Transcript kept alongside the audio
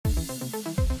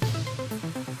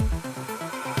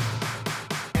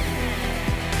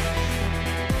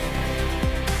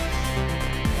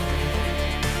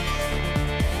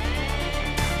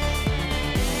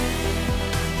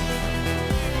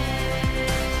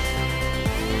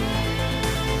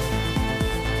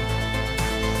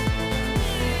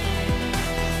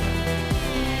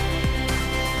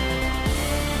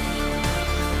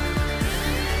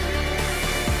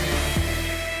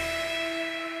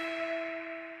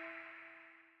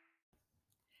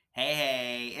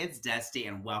it's Dusty,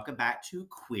 and welcome back to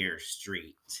Queer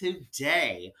Street.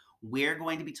 Today, we're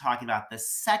going to be talking about the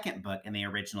second book in the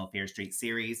original Fear Street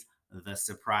series, The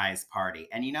Surprise Party.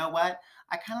 And you know what?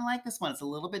 I kind of like this one. It's a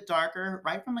little bit darker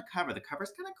right from the cover. The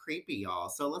cover's kind of creepy, y'all.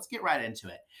 So let's get right into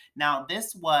it. Now,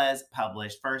 this was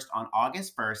published first on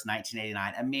August 1st,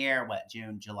 1989, a mere,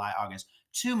 June, July, August,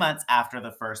 2 months after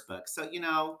the first book. So,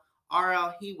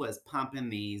 RL, he was pumping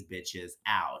these bitches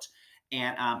out.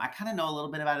 And I kind of know a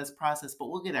little bit about his process, but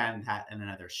we'll get into that in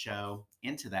another show.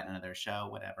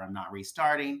 Whatever. I'm not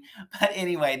restarting. But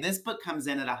anyway, this book comes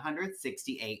in at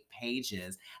 168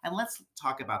 pages. And let's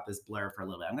talk about this blur for a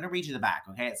little bit. I'm going to read you the back,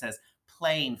 okay? It says,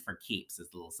 Playing for Keeps is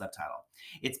the little subtitle.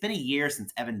 It's been a year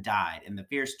since Evan died in the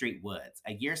Fear Street woods,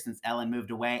 a year since Ellen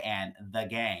moved away and the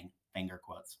gang, finger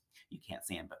quotes, you can't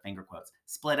see him, but finger quotes,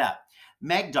 split up.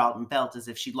 Meg Dalton felt as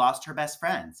if she'd lost her best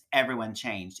friends. Everyone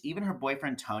changed. Even her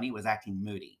boyfriend Tony was acting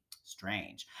moody.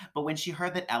 Strange. But when she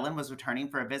heard that Ellen was returning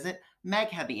for a visit, Meg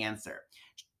had the answer.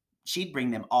 She'd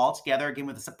bring them all together again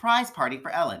with a surprise party for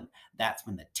Ellen. That's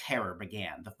when the terror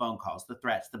began. The phone calls, the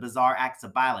threats, the bizarre acts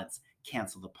of violence.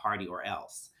 Cancel the party or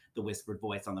else, the whispered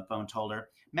voice on the phone told her.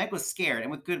 Meg was scared,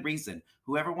 and with good reason.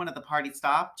 Whoever wanted the party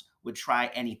stopped would try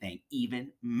anything,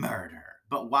 even murder.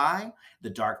 But why? The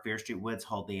dark Fear Street woods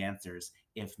hold the answers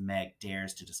if Meg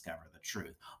dares to discover the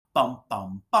truth. Bum,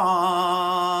 bum,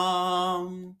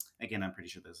 bum. Again, I'm pretty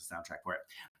sure there's a soundtrack for it.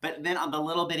 But then on the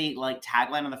little bitty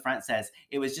tagline on the front says,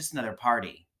 it was just another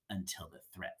party until the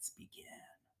threats began.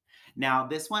 Now,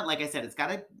 this one, like I said, it's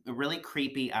got a really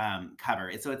creepy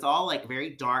cover. So it's all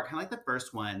very dark, kind of like the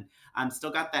first one.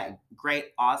 Still got that great,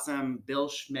 awesome Bill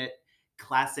Schmidt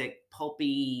classic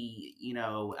pulpy,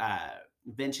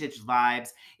 vintage vibes.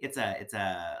 It's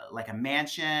a like a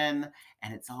mansion,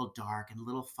 and it's all dark and a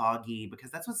little foggy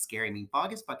because that's what's scary. I mean,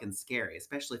 fog is fucking scary,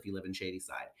 especially if you live in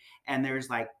Shadyside. And there's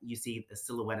you see the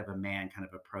silhouette of a man kind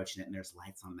of approaching it, and there's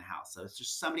lights on the house. So it's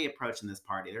just somebody approaching this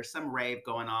party. There's some rave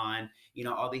going on,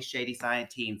 all these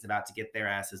Shadyside teens about to get their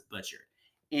asses butchered.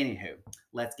 Anywho,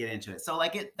 let's get into it. So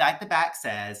like the back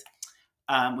says,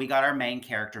 we got our main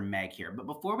character, Meg, here. But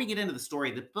before we get into the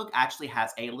story, the book actually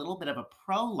has a little bit of a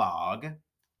prologue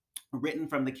written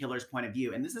from the killer's point of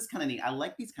view. And this is kind of neat. I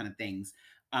like these kind of things.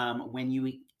 When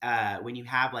you have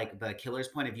the killer's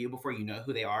point of view before you know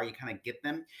who they are, you kind of get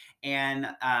them. And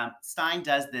Stein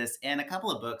does this in a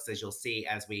couple of books, as you'll see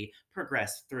as we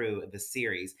progress through the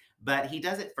series. But he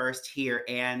does it first here,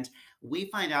 and we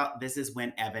find out this is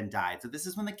when Evan died. So this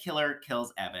is when the killer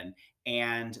kills Evan,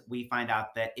 and we find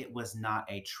out that it was not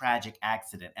a tragic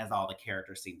accident, as all the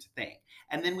characters seem to think.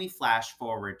 And then we flash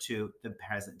forward to the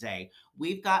present day.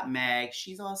 We've got Meg.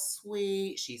 She's all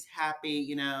sweet. She's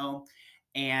happy,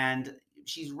 and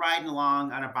she's riding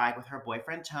along on a bike with her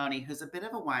boyfriend, Tony, who's a bit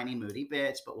of a whiny, moody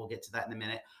bitch, but we'll get to that in a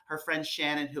minute. Her friend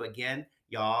Shannon, who again,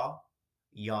 y'all,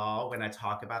 when I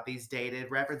talk about these dated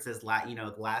references,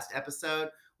 the last episode,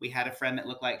 we had a friend that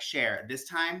looked like Cher. This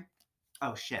time,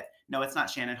 oh shit. No, it's not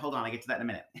Shannon. Hold on, I get to that in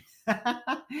a minute.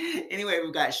 Anyway,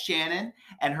 we've got Shannon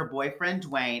and her boyfriend,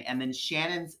 Dwayne, and then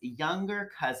Shannon's younger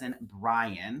cousin,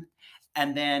 Brian.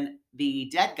 And then the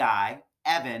dead guy,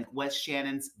 Evan, was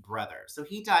Shannon's brother. So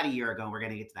he died a year ago, and we're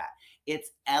going to get to that.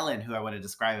 It's Ellen who I want to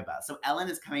describe about. So Ellen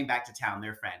is coming back to town,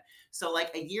 their friend. So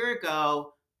a year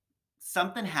ago,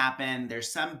 something happened.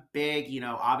 There's some big,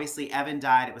 obviously Evan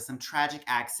died. It was some tragic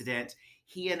accident.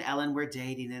 He and Ellen were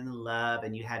dating and in love,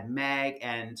 and you had Meg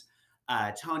and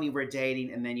Tony were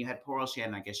dating, and then you had poor old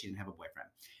Shannon. I guess she didn't have a boyfriend.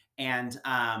 And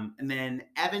then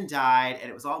Evan died, and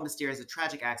it was all mysterious, a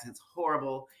tragic accident. It's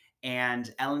horrible.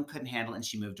 And Ellen couldn't handle it, and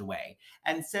she moved away.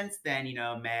 And since then,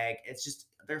 Meg, it's just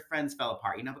their friends fell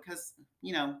apart, because,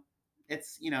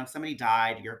 it's, somebody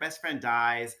died, your best friend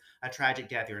dies, a tragic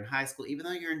death, you're in high school, even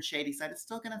though you're in Shadyside, it's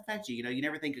still going to affect you. You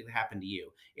never think it could happen to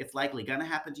you. It's likely going to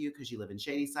happen to you because you live in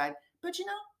Shadyside, but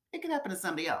it could happen to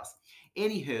somebody else.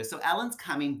 Anywho, so Ellen's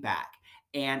coming back,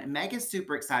 and Meg is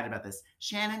super excited about this.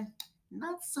 Shannon,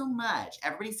 not so much.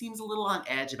 Everybody seems a little on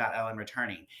edge about Ellen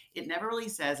returning. It never really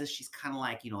says if she's kind of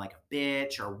like a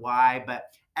bitch or why, but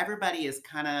everybody is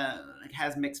kind of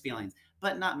has mixed feelings.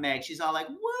 But not Meg. She's all like,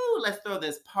 woo, let's throw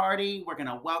this party. We're going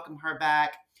to welcome her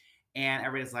back. And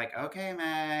everybody's like, okay,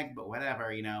 Meg, but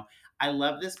whatever, I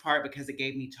love this part because it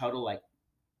gave me total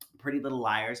Pretty Little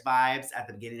Liars vibes at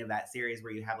the beginning of that series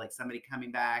where you have somebody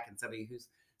coming back and somebody who's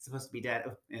supposed to be dead.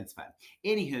 Oh, it's fun.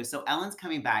 Anywho, so Ellen's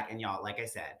coming back, and y'all, like I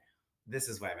said, this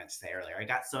is what I meant to say earlier. I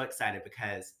got so excited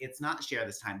because it's not Cher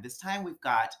this time. This time we've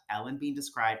got Ellen being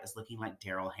described as looking like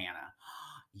Daryl Hannah.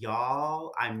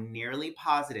 Y'all, I'm nearly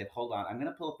positive. Hold on. I'm going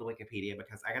to pull up the Wikipedia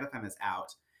because I got to find this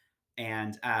out.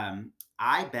 And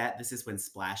I bet this is when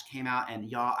Splash came out. And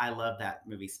y'all, I love that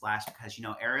movie Splash because, you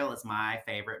know, Ariel is my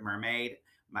favorite mermaid.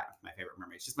 My favorite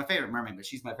mermaid. She's my favorite mermaid, but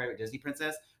she's my favorite Disney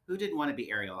princess. Who didn't want to be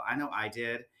Ariel? I know I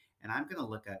did. And I'm going to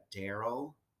look up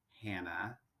Daryl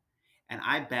Hannah. And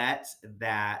I bet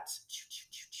that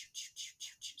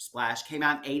Splash came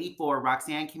out in 84,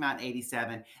 Roxanne came out in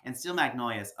 87, and Steel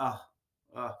Magnolias,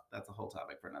 that's a whole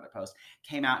topic for another post,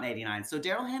 came out in 89. So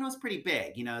Daryl Hannah was pretty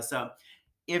big, you know. So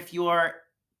if you're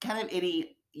kind of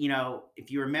any, you know, if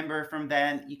you remember from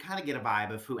then, you kind of get a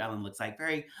vibe of who Ellen looks like.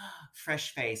 Very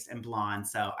fresh faced and blonde.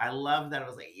 So I love that. I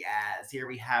was like, yes, here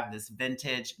we have this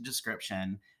vintage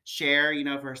description. Cher, you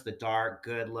know, versus the dark,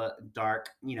 good look, dark,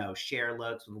 you know, Cher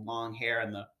looks with long hair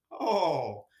and the,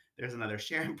 oh, there's another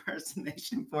Cher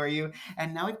impersonation for you.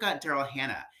 And now we've got Daryl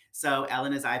Hannah. So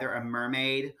Ellen is either a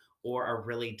mermaid or a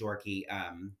really dorky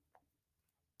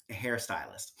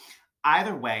hairstylist.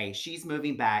 Either way, she's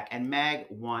moving back, and Meg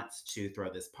wants to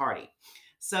throw this party.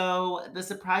 So the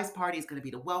surprise party is going to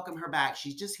be to welcome her back.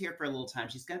 She's just here for a little time.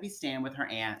 She's going to be staying with her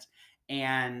aunt,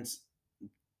 and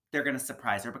they're going to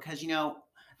surprise her because, you know,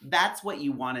 that's what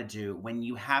you want to do when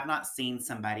you have not seen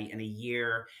somebody in a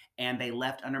year and they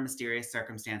left under mysterious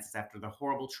circumstances after the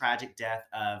horrible, tragic death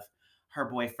of her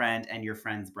boyfriend and your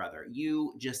friend's brother.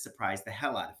 You just surprise the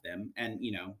hell out of them. And,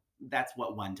 you know, that's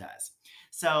what one does.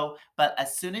 So, but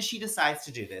as soon as she decides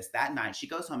to do this, that night she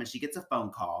goes home and she gets a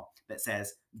phone call that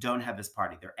says, don't have this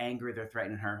party. They're angry. They're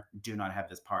threatening her. Do not have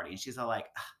this party. And she's all like,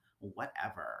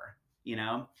 whatever, you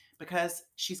know, because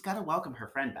she's got to welcome her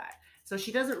friend back. So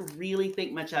she doesn't really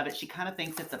think much of it. She kind of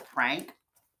thinks it's a prank.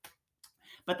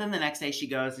 But then the next day she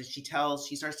goes and she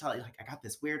starts telling, like, I got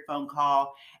this weird phone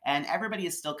call. And everybody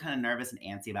is still kind of nervous and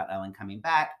antsy about Ellen coming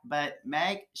back. But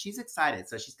Meg, she's excited.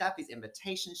 So she's got these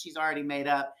invitations she's already made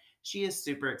up. She is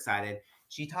super excited.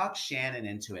 She talks Shannon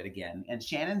into it again. And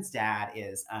Shannon's dad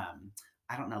is,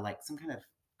 I don't know, like some kind of,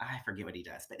 I forget what he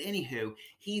does. But anywho,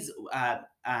 he's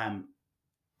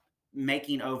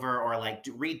making over or like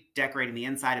redecorating the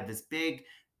inside of this big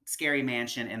scary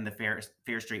mansion in the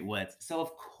Fear Street Woods. So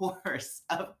of course,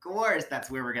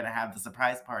 that's where we're going to have the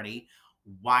surprise party.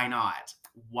 Why not?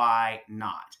 Why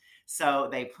not? So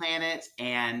they plan it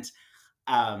and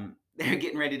they're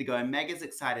getting ready to go. And Meg is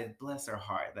excited. Bless her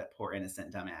heart, that poor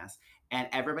innocent dumbass. And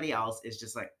everybody else is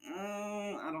just like,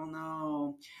 I don't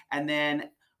know. And then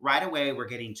right away, we're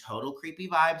getting total creepy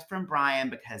vibes from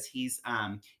Brian because he's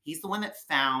the one that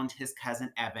found his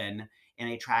cousin Evan in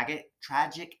a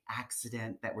tragic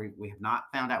accident that we have not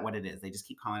found out what it is. They just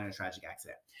keep calling it a tragic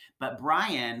accident. But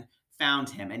Brian found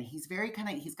him, and he's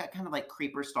he's got kind of like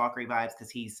creeper stalkery vibes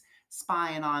because he's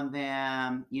spying on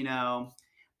them, you know,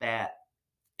 that,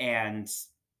 and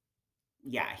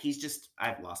yeah, he's just,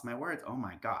 I've lost my words. Oh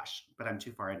my gosh, but I'm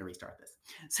too far in to restart this.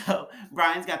 So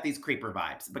Brian's got these creeper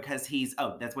vibes because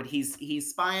that's what he's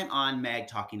spying on Meg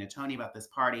talking to Tony about this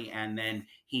party, and then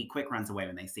he quick runs away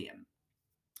when they see him.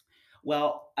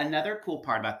 Well, another cool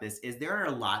part about this is there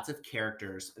are lots of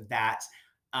characters that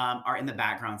are in the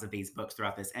backgrounds of these books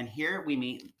throughout this. And here we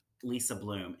meet Lisa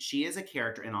Bloom. She is a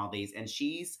character in all these, and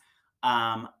she's,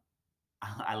 I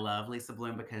love Lisa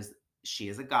Bloom because she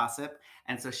is a gossip.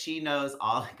 And so she knows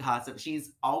all the gossip.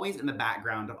 She's always in the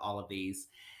background of all of these,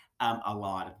 a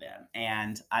lot of them.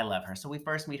 And I love her. So we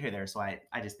first meet her there. So I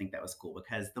just think that was cool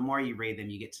because the more you read them,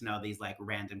 you get to know these like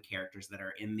random characters that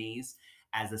are in these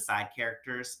as the side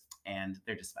characters. And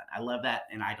they're just fun. I love that.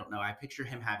 And I don't know, I picture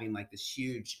him having like this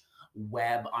huge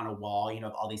web on a wall, you know,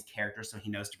 of all these characters so he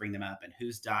knows to bring them up and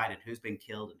who's died and who's been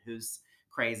killed and who's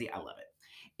crazy. I love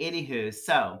it. Anywho,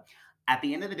 so at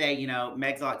the end of the day, you know,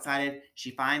 Meg's all excited.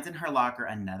 She finds in her locker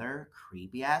another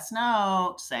creepy ass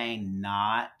note saying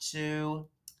not to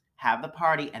have the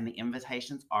party, and the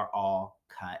invitations are all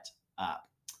cut up.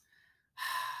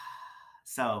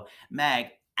 So Meg,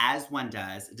 as one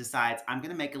does, decides, I'm going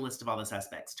to make a list of all the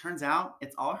suspects. Turns out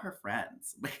it's all her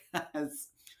friends because,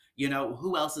 you know,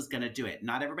 who else is going to do it?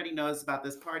 Not everybody knows about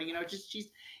this party. You know,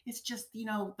 it's just, you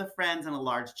know, the friends and a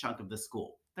large chunk of the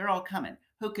school. They're all coming.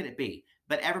 Who could it be?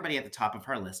 But everybody at the top of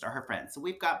her list are her friends. So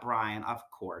we've got Brian, of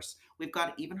course. We've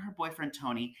got even her boyfriend,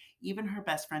 Tony, even her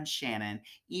best friend, Shannon,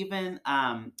 even,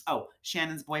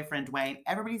 Shannon's boyfriend, Dwayne.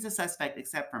 Everybody's a suspect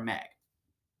except for Meg,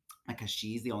 because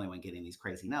she's the only one getting these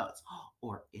crazy notes.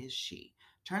 Or is she?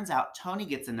 Turns out Tony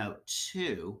gets a note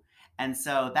too. And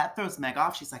so that throws Meg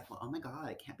off. She's like, well, oh my God,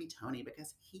 it can't be Tony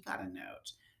because he got a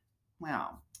note.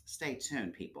 Well, stay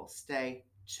tuned, people. Stay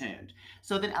tuned.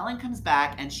 So then Ellen comes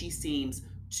back and she seems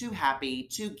too happy,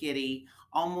 too giddy,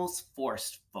 almost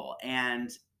forceful. And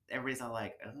everybody's all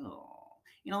like, oh.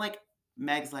 You know, like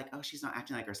Meg's like, oh, she's not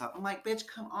acting like herself. I'm like, bitch,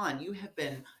 come on. You have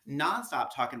been nonstop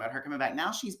talking about her coming back.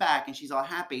 Now she's back and she's all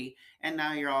happy. And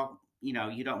now you're all, you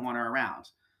don't want her around.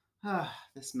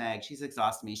 This Meg, she's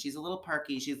exhausted me. She's a little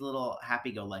perky. She's a little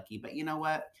happy go lucky. But you know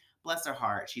what? Bless her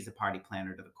heart. She's a party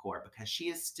planner to the core because she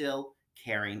is still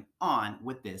carrying on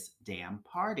with this damn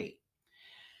party.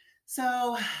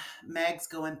 So Meg's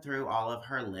going through all of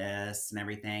her lists and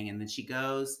everything. And then she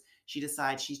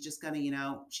decides she's just going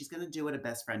to, she's going to do what a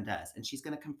best friend does. And she's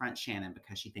going to confront Shannon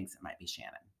because she thinks it might be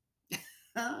Shannon.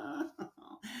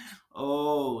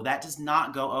 Oh, that does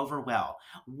not go over well.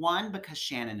 One, because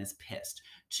Shannon is pissed.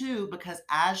 Two, because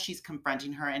as she's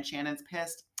confronting her and Shannon's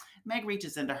pissed, Meg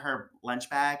reaches into her lunch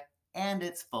bag and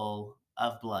it's full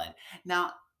of blood.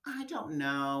 Now, I don't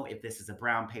know if this is a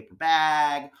brown paper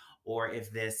bag or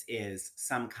if this is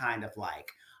some kind of like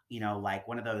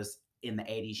one of those in the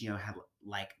 80s, had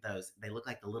like those, they look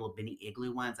like the little Benny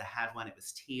Igloo ones. I had one, it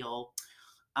was teal.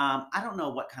 I don't know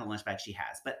what kind of lunch bag she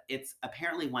has, but it's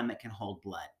apparently one that can hold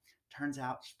blood. Turns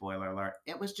out, spoiler alert,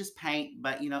 it was just paint,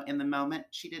 but in the moment,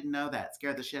 she didn't know that.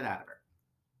 Scared the shit out of her.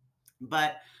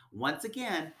 But once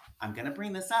again, I'm going to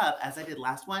bring this up as I did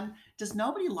last one. Does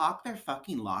nobody lock their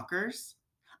fucking lockers?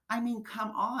 I mean,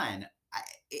 come on.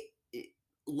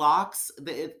 Locks,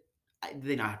 do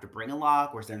they not have to bring a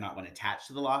lock, or is there not one attached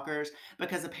to the lockers?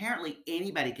 Because apparently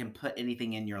anybody can put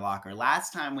anything in your locker.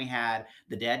 Last time we had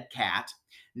the dead cat.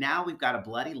 Now we've got a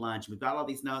bloody lunch. We've got all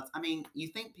these notes. I mean, you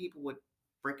think people would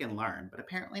freaking learn, but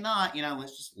apparently not.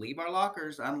 Let's just leave our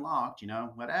lockers unlocked,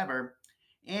 whatever.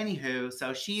 Anywho,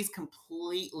 so she's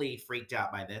completely freaked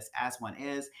out by this, as one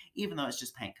is, even though it's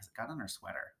just paint because it got on her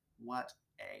sweater. What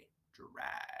a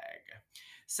drag.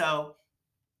 So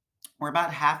we're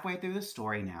about halfway through the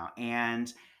story now,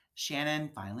 and Shannon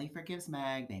finally forgives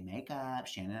Meg. They make up.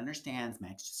 Shannon understands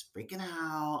Meg's just freaking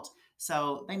out.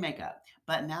 So they make up.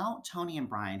 But now Tony and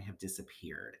Brian have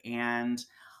disappeared, and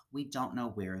we don't know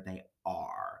where they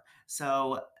are.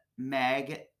 So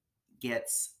Meg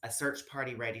gets a search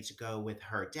party ready to go with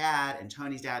her dad and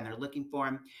Tony's dad, and they're looking for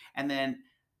him. And then,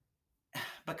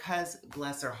 because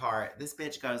bless her heart, this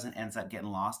bitch goes and ends up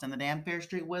getting lost in the damn Fair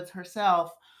Street Woods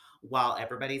herself while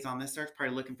everybody's on this search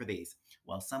party looking for these.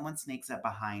 Well, someone sneaks up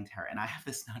behind her, and I have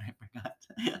this note I forgot.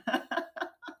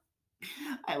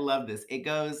 I love this. It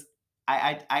goes,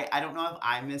 I don't know if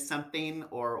I missed something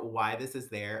or why this is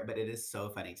there, but it is so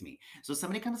funny to me. So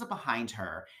somebody comes up behind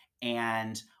her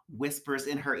and whispers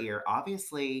in her ear,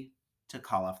 obviously to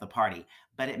call off the party.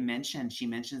 But she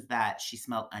mentions that she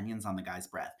smelled onions on the guy's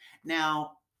breath.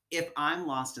 Now, if I'm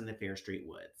lost in the Fair Street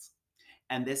Woods,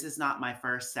 and this is not my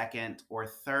first, second, or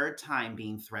third time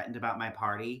being threatened about my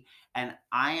party, and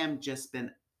I am just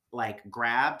been like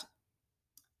grabbed,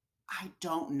 I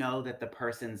don't know that the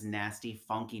person's nasty,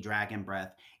 funky dragon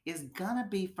breath is gonna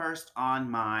be first on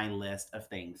my list of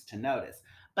things to notice.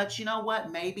 But you know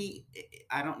what? Maybe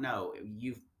I don't know.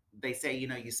 They say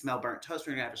you smell burnt toast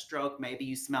when you're gonna have a stroke. Maybe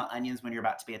you smell onions when you're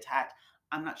about to be attacked.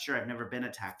 I'm not sure. I've never been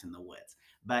attacked in the woods,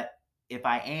 but if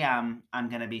I am, I'm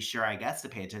gonna be sure, I guess, to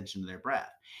pay attention to their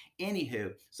breath.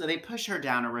 Anywho, so they push her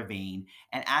down a ravine,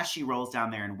 and as she rolls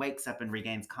down there and wakes up and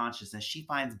regains consciousness, she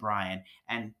finds Brian,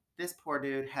 and this poor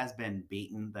dude has been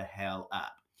beaten the hell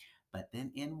up. But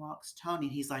then in walks Tony.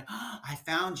 He's like, oh, I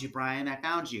found you, Brian. I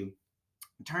found you.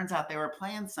 It turns out they were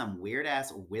playing some weird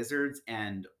ass wizards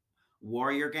and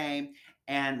warrior game.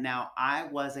 And now I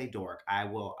was a dork. I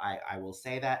will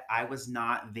say that I was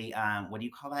not the what do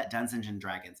you call that? Dungeons and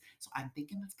Dragons. So I'm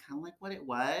thinking that's kind of like what it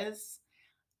was.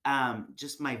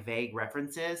 Just my vague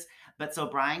references. But so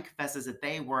Brian confesses that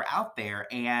they were out there,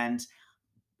 and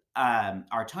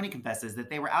our Tony confesses that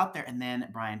they were out there, and then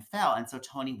Brian fell, and so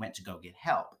Tony went to go get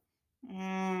help.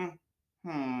 Hmm.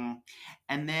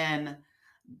 And then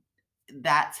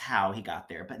that's how he got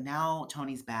there. But now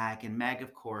Tony's back, and Meg,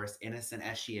 of course, innocent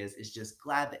as she is just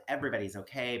glad that everybody's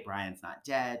okay. Brian's not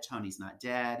dead. Tony's not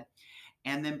dead.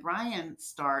 And then Brian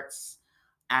starts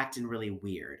acting really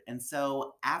weird. And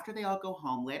so after they all go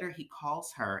home, later he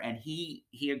calls her, and he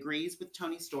agrees with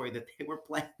Tony's story that they were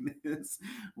playing this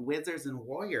Wizards and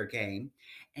Warrior game.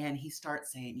 And he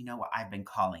starts saying, you know what, I've been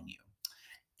calling you.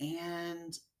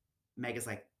 And Meg is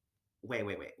like, wait,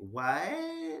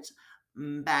 what?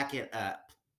 Back it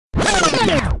up.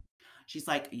 She's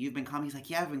like, you've been calling me? He's like,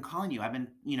 yeah, I've been calling you. I've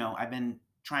been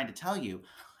trying to tell you.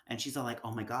 And she's all like,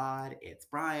 oh my God, it's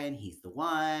Brian. He's the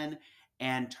one.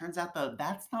 And turns out, though,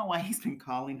 that's not why he's been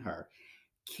calling her.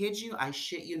 Kid you, I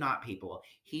shit you not, people.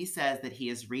 He says that he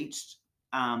has reached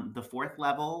the 4th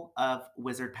level of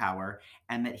wizard power,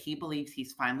 and that he believes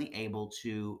he's finally able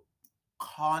to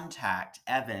contact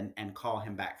Evan and call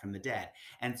him back from the dead.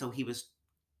 And so he was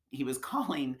he was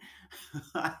calling.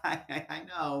 I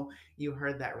know you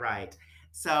heard that right.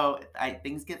 So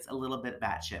things gets a little bit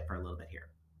batshit for a little bit here.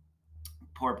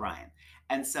 Poor Brian.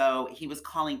 And so he was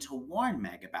calling to warn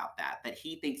Meg about that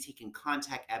he thinks he can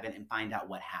contact Evan and find out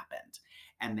what happened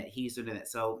and that he's doing it.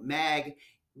 So Meg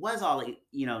was all,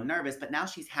 nervous, but now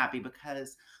she's happy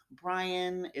because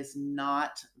Brian is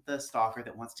not the stalker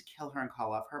that wants to kill her and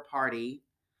call off her party.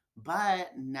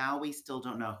 But now we still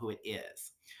don't know who it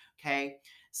is. Okay.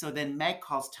 So then Meg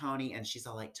calls Tony and she's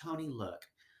all like, Tony, look,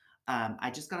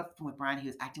 I just got off the phone with Brian. He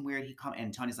was acting weird. He called,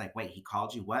 and Tony's like, "Wait, he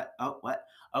called you? What? Oh, what?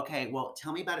 Okay, well,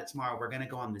 tell me about it tomorrow. We're gonna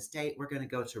go on this date. We're gonna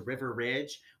go to River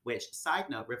Ridge." Which, side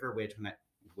note, River Ridge.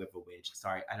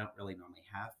 Sorry, I don't really normally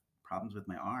have problems with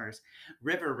my R's.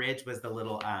 River Ridge was the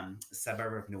little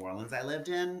suburb of New Orleans I lived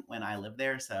in when I lived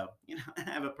there, so I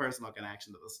have a personal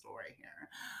connection to the story here.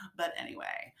 But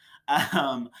anyway,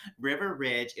 um, River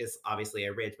Ridge is obviously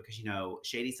a ridge because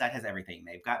Shady Side has everything.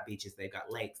 They've got beaches, they've got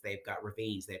lakes, they've got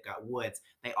ravines, they've got woods.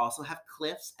 They also have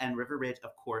cliffs and River Ridge,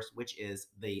 of course, which is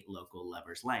the local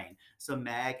lovers lane. So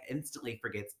Meg instantly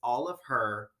forgets all of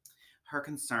her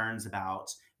concerns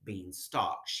about being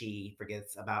stalked. She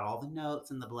forgets about all the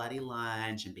notes and the bloody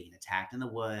lunch and being attacked in the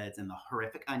woods and the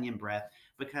horrific onion breath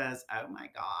because, oh my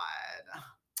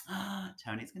God,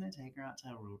 Tony's going to take her out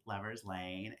to Lover's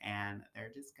Lane and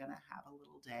they're just going to have a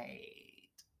little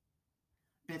date.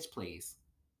 Bitch, please.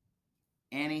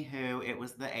 Anywho, it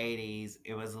was the 80s.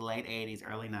 It was the late 80s,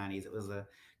 early 90s. It was a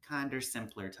kinder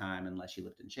simpler time unless you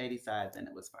lived in Shady Side, then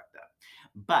it was fucked up.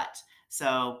 But,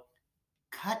 so,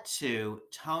 cut to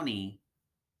Tony,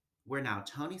 where now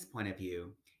Tony's point of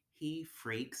view, he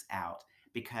freaks out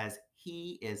because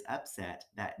he is upset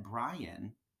that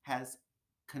Brian has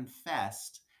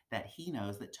confessed that he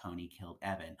knows that Tony killed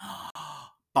Evan.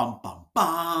 Bum, bum,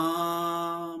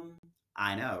 bum.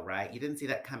 I know, right? You didn't see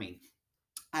that coming.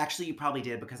 Actually, you probably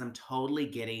did because I'm totally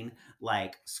getting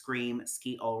like Scream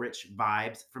Skeet Ulrich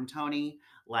vibes from Tony.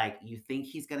 Like, you think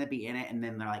he's going to be in it, and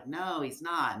then they're like, no, he's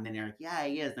not. And then you're like, yeah,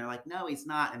 he is. And they're like, no, he's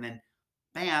not. And then,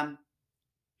 bam,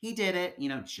 he did it,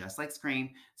 just like Scream.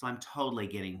 So I'm totally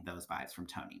getting those vibes from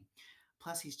Tony.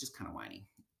 Plus, he's just kind of whiny.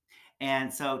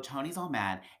 And so Tony's all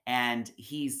mad, and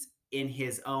he's in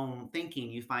his own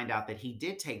thinking. You find out that he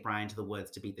did take Brian to the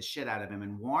woods to beat the shit out of him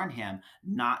and warn him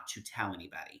not to tell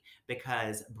anybody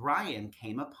because Brian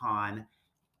came upon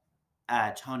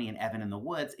Tony and Evan in the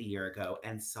woods a year ago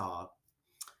and saw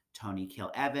Tony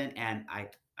kill Evan. And I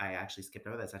actually skipped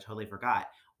over this. I totally forgot.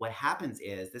 What happens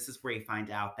is this is where you find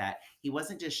out that he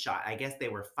wasn't just shot. I guess they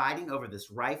were fighting over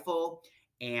this rifle,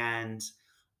 and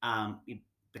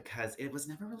because it was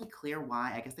never really clear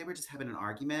why. I guess they were just having an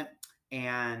argument,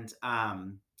 and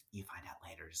you find out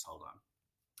later. Just hold on.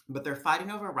 But they're fighting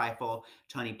over a rifle.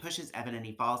 Tony pushes Evan, and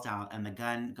he falls down, and the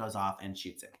gun goes off and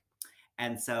shoots him.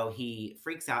 And so he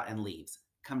freaks out and leaves.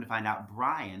 Come to find out,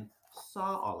 Brian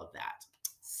saw all of that.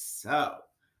 So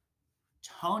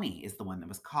Tony is the one that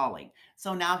was calling.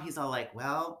 So now he's all like,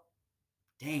 well,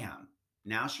 damn,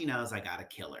 now she knows I gotta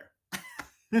kill her.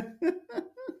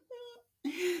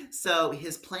 So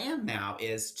his plan now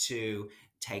is to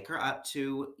take her up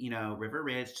to, River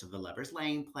Ridge to the Lover's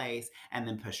Lane place and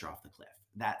then push her off the cliff.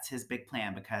 That's his big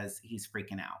plan because he's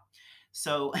freaking out.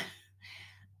 So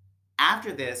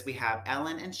after this, we have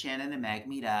Ellen and Shannon and Meg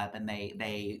meet up, and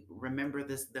they remember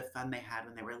the fun they had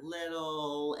when they were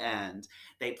little, and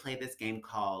they play this game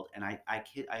called, and I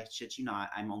shit you not,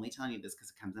 I'm only telling you this because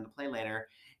it comes into play later,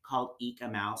 called Eek a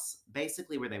Mouse,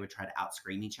 basically where they would try to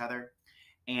outscream each other.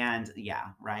 And yeah,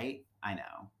 right? I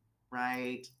know,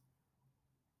 right?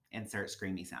 Insert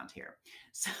screamy sound here.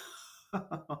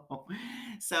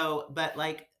 But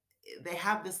like, they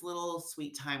have this little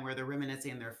sweet time where they're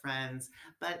reminiscing their friends,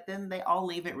 but then they all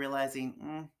leave it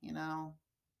realizing,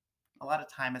 a lot of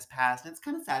time has passed. And it's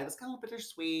kind of sad. It was kind of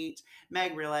bittersweet.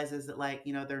 Meg realizes that, like,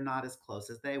 they're not as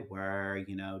close as they were.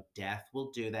 Death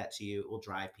will do that to you. It will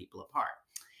drive people apart.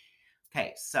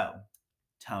 Okay, so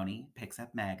Tony picks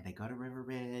up Meg. They go to River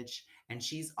Ridge, and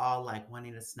she's all like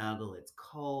wanting to snuggle. It's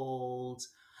cold.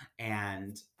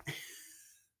 And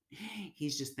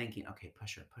he's just thinking, okay,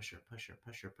 push her, push her, push her,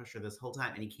 push her, push her this whole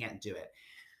time, and he can't do it.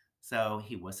 So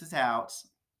he wusses out,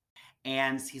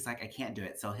 and he's like, I can't do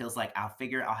it. So he's like,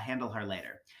 I'll handle her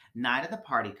later. Night of the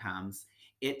party comes.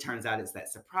 It turns out it's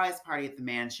that surprise party at the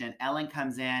mansion. Ellen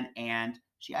comes in, and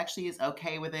she actually is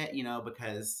okay with it,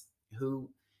 because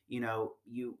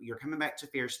you're coming back to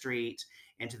Fear Street,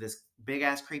 into this big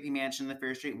ass creepy mansion in the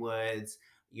Fear Street woods.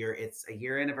 It's a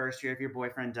year anniversary of your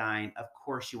boyfriend dying. Of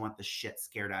course you want the shit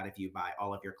scared out of you by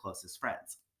all of your closest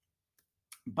friends.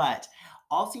 But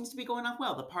all seems to be going off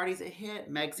well. The party's a hit.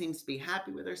 Meg seems to be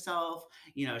happy with herself.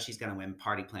 You know, she's going to win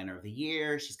Party Planner of the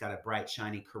Year. She's got a bright,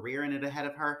 shiny career in it ahead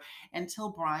of her until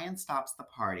Brian stops the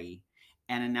party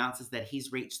and announces that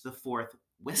he's reached the fourth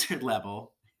wizard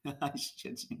level. I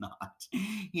shit you not.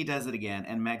 He does it again.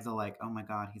 And Meg's all like, oh my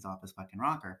God, he's off his fucking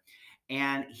rocker.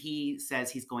 And he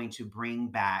says he's going to bring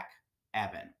back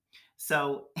Evan.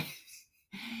 So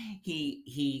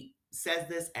he says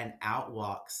this and out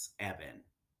walks Evan.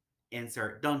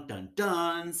 Insert dun dun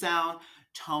dun sound.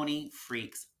 Tony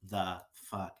freaks the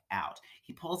fuck out.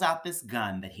 He pulls out this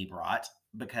gun that he brought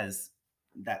because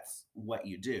that's what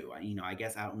you do. You know, I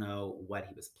guess I don't know what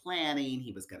he was planning.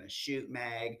 He was going to shoot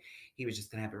Meg. He was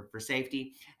just going to have her for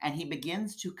safety. And he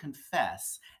begins to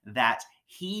confess that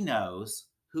he knows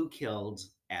who killed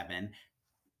Evan.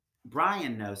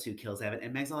 Brian knows who kills Evan.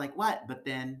 And Meg's all like, what? But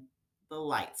then the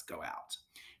lights go out.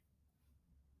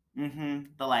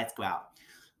 The lights go out.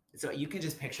 So you can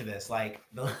just picture this, like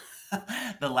the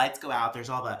lights go out, there's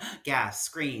all the gas,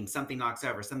 screams, something knocks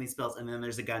over, something spills, and then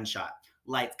there's a gunshot.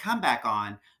 Lights come back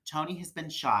on, Tony has been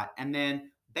shot, and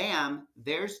then bam,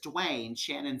 there's Dwayne,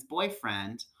 Shannon's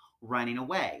boyfriend, running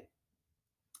away.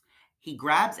 He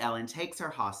grabs Ellen, takes her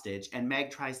hostage, and Meg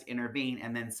tries to intervene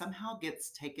and then somehow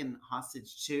gets taken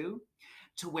hostage too,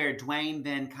 to where Dwayne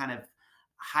then kind of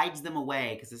hides them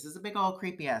away because this is a big old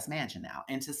creepy ass mansion now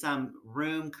into some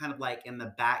room kind of like in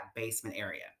the back basement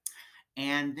area.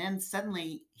 And then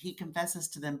suddenly he confesses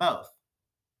to them both.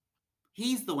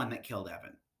 He's the one that killed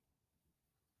Evan.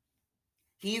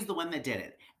 He's the one that did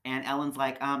it. And Ellen's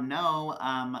like, no,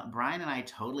 Brian and I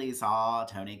totally saw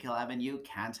Tony kill Evan. You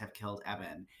can't have killed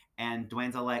Evan. And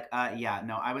Dwayne's all like, yeah,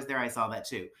 no, I was there. I saw that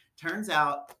too. Turns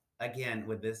out, again,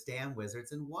 with this damn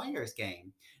Wizards and Warriors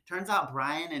game, turns out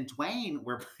Brian and Dwayne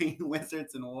were playing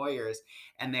Wizards and Warriors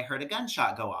and they heard a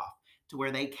gunshot go off to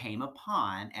where they came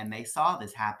upon and they saw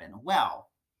this happen. Well,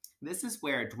 this is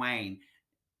where Dwayne,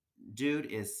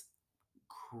 dude, is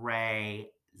crazy.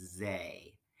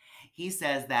 He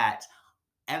says that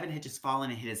Evan had just fallen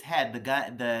and hit his head.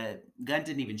 The gun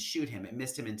didn't even shoot him. It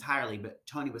missed him entirely, but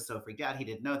Tony was so freaked out he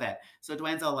didn't know that. So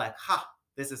Dwayne's all like, ha,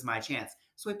 this is my chance.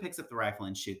 So he picks up the rifle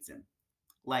and shoots him.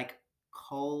 Like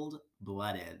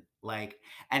cold-blooded. Like,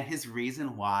 and his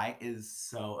reason why is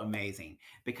so amazing.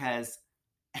 Because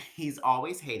he's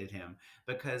always hated him.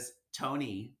 Because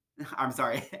Tony, I'm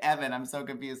sorry, Evan, I'm so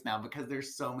confused now because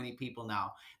there's so many people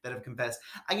now that have confessed.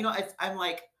 I'm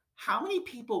like, how many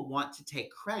people want to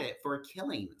take credit for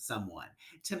killing someone?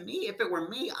 To me, if it were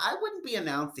me, I wouldn't be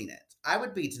announcing it. I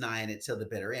would be denying it till the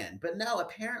bitter end. But no,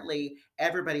 apparently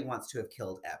everybody wants to have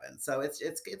killed Evan. So it's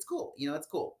cool. You know, it's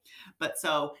cool. But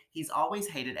so he's always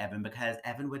hated Evan because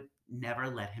Evan would never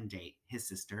let him date his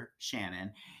sister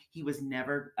Shannon. He was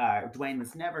never Dwayne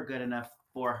was never good enough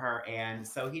for her, and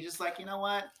so he just like, you know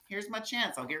what? Here's my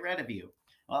chance. I'll get rid of you.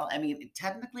 Well, I mean,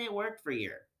 technically it worked for a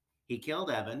year. He killed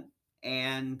Evan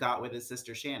and got with his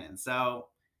sister Shannon. So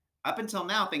up until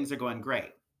now, things are going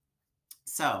great.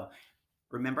 So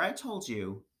remember, I told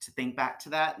you to think back to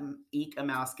that Eek a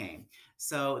Mouse game.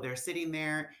 So they're sitting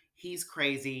there. He's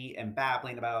crazy and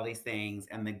babbling about all these things.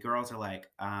 And the girls are like,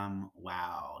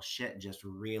 wow, shit just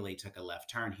really took a left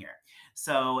turn here.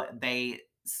 So they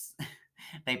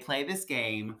play this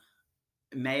game.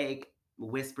 Meg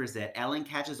whispers it. Ellen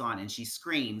catches on and she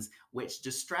screams, which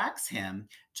distracts him,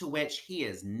 to which he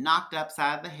is knocked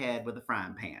upside the head with a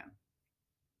frying pan.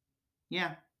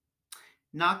 Yeah.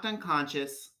 Knocked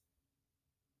unconscious.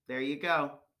 There you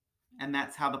go. And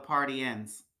that's how the party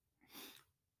ends.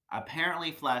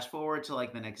 Apparently, flash forward to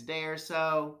like the next day or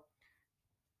so,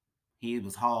 he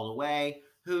was hauled away.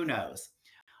 Who knows?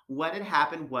 What had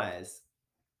happened was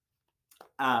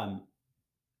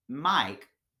Mike,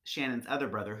 Shannon's other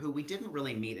brother, who we didn't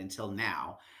really meet until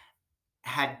now,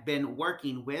 had been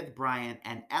working with Brian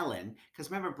and Ellen. Because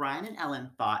remember, Brian and Ellen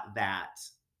thought that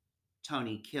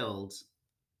Tony killed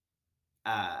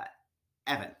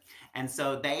Evan. And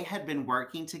so they had been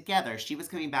working together. She was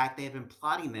coming back. They had been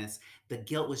plotting this. The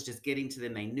guilt was just getting to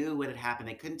them. They knew what had happened.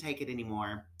 They couldn't take it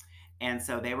anymore. And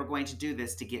so they were going to do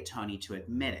this to get Tony to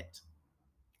admit it.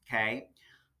 Okay?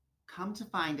 Come to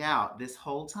find out, this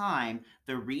whole time,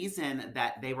 the reason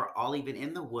that they were all even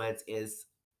in the woods is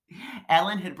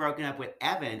Ellen had broken up with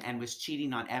Evan and was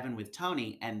cheating on Evan with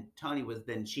Tony, and Tony was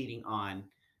then cheating on.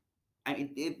 I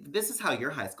mean, this is how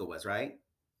your high school was, right?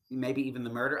 Maybe even the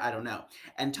murder, I don't know.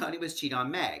 And Tony was cheating on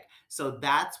Meg. So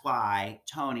that's why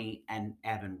Tony and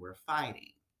Evan were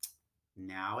fighting.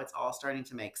 Now it's all starting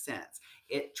to make sense.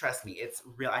 Trust me, it's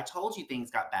real. I told you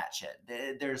things got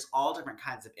batshit. There's all different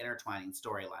kinds of intertwining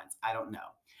storylines. I don't know.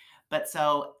 But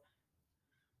so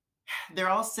they're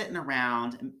all sitting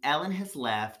around. Ellen has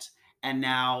left, and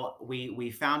now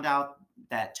we found out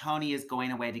that Tony is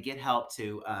going away to get help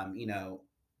to,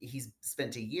 he's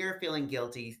spent a year feeling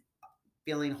guilty,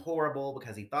 feeling horrible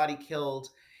because he thought he killed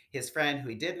his friend who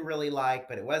he didn't really like,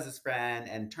 but it was his friend,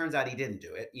 and turns out he didn't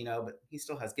do it, but he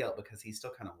still has guilt because he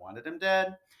still kind of wanted him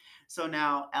dead. So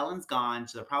now Ellen's gone,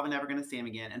 so they're probably never going to see him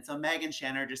again. And so Meg and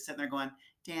Shannon are just sitting there going,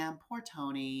 damn, poor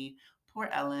Tony, poor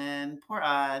Ellen, poor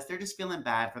us. They're just feeling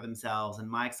bad for themselves. And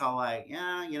Mike's all like,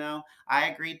 yeah, I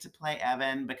agreed to play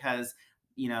Evan because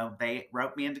they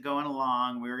roped me into going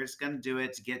along. We were just going to do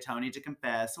it to get Tony to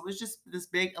confess. So it was just this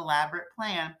big elaborate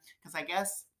plan because I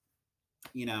guess,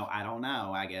 I don't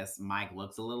know. I guess Mike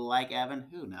looks a little like Evan.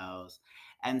 Who knows?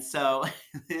 And so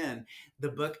then the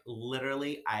book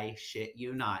literally, I shit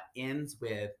you not, ends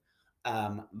with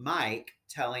Mike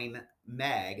telling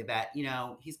Meg that,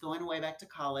 he's going away back to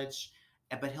college,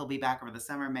 but he'll be back over the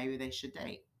summer. Maybe they should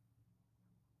date.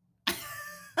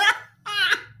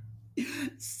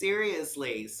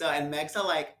 Seriously. So, and Meg's all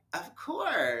like, of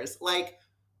course. Like,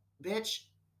 bitch,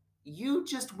 you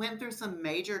just went through some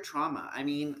major trauma. I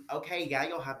mean, okay, yeah,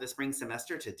 you'll have the spring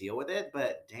semester to deal with it,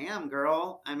 but damn,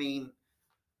 girl. I mean,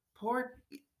 poor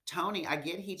Tony. I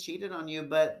get he cheated on you,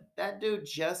 but that dude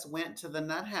just went to the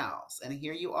nut house, and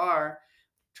here you are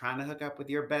trying to hook up with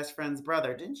your best friend's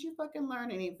brother. Didn't you fucking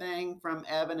learn anything from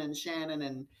Evan and Shannon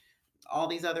and all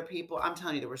these other people? I'm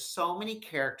telling you, there were so many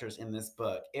characters in this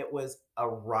book. It was a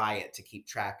riot to keep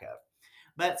track of.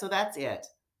 But so that's it.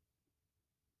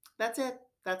 That's it.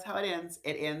 That's how it ends.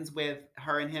 It ends with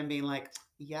her and him being like,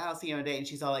 yeah, I'll see you on a date. And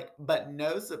she's all like, but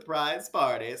no surprise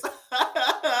parties.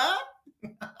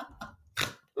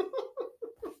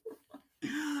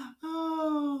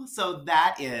 Oh, so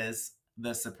that is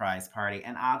the surprise party.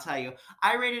 And I'll tell you,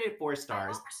 I rated it 4 stars.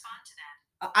 I won't respond to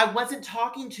that. I wasn't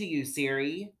talking to you,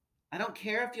 Siri. I don't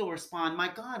care if you'll respond. My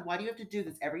God, why do you have to do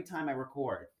this every time I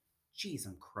record? Jeez,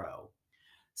 I'm crow.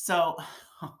 So,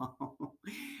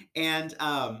 and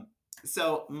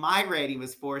so my rating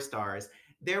was 4 stars.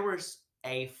 There were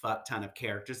a fuck ton of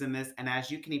characters in this, and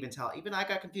as you can even tell, even I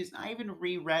got confused. I even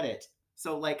reread it.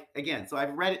 So, like, again, so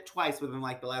I've read it twice within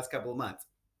like the last couple of months.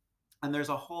 And there's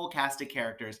a whole cast of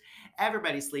characters.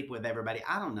 Everybody sleep with everybody.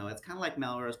 I don't know. It's kind of like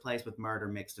Melrose Place with murder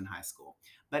mixed in high school.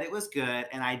 But it was good,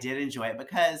 and I did enjoy it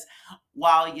because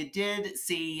while you did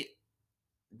see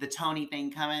the Tony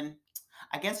thing coming,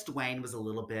 I guess Dwayne was a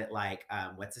little bit like,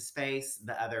 what's his face?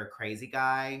 The other crazy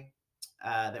guy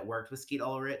that worked with Skeet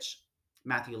Ulrich,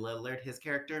 Matthew Lillard, his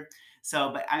character.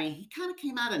 So, but I mean, he kind of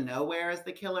came out of nowhere as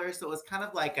the killer. So it was kind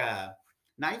of like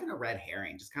not even a red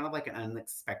herring, just kind of like an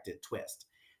unexpected twist.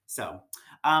 So,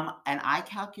 and I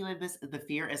calculated the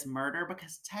fear as murder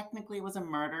because technically it was a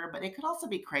murder, but it could also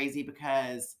be crazy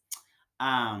because,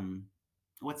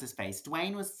 what's his face?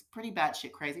 Dwayne was pretty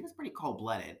batshit crazy. He was pretty cold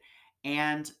blooded.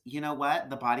 And you know what?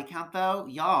 The body count though,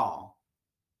 y'all,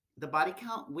 the body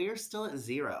count, we're still at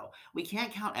 0. We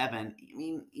can't count Evan. I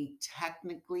mean, he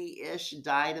technically-ish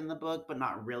died in the book, but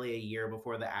not really a year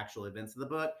before the actual events of the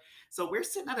book. So we're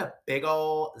sitting at a big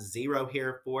ol' 0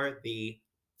 here for the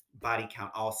body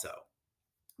count also.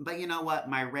 But you know what?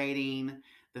 My rating,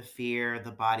 the fear,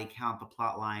 the body count, the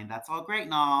plot line, that's all great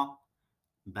and all.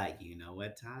 But you know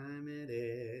what time it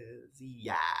is.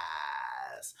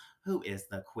 Yes. Who is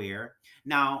the queer?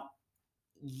 Now,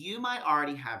 you might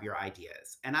already have your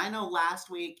ideas. And I know last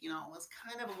week, it was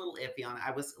kind of a little iffy on it.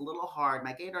 I was a little hard.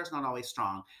 My gaydar's not always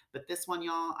strong. But this one,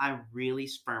 y'all, I really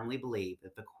firmly believe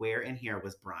that the queer in here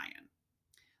was Brian,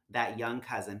 that young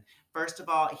cousin. First of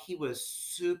all, he was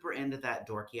super into that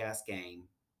dorky ass game.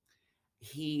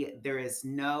 There is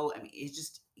no, I mean, it's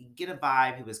just, you get a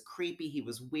vibe. He was creepy. He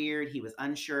was weird. He was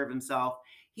unsure of himself.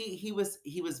 He was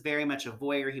very much a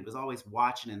voyeur. He was always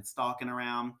watching and stalking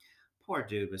around. Poor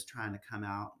dude was trying to come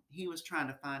out. He was trying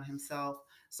to find himself.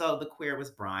 So the queer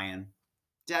was Brian.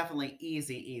 Definitely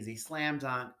easy, slam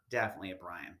dunk. Definitely a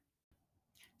Brian.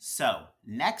 So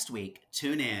next week,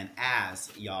 tune in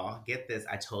as, y'all, get this.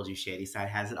 I told you Shady Side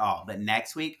has it all. But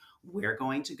next week, we're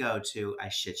going to go to, I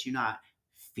shit you not,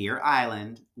 Fear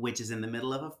Island, which is in the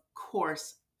middle of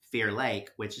course, Fear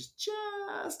Lake, which is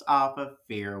just off of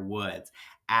Fear Woods,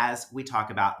 as we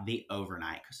talk about the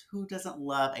overnight. Because who doesn't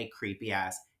love a creepy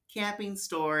ass camping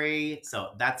story? So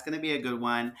that's going to be a good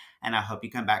one, and I hope you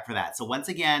come back for that. So once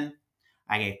again,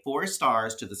 I gave 4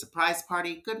 stars to The Surprise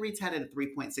Party. Goodreads had it at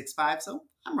 3.65, so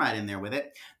I'm right in there with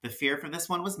it. The fear for this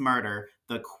one was murder.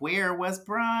 The queer was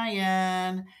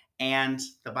Brian. And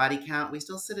the body count, we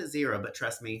still sit at 0, but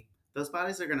trust me, those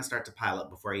bodies are going to start to pile up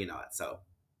before you know it. So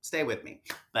stay with me.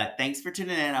 But thanks for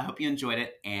tuning in. I hope you enjoyed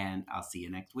it, and I'll see you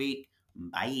next week.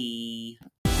 Bye.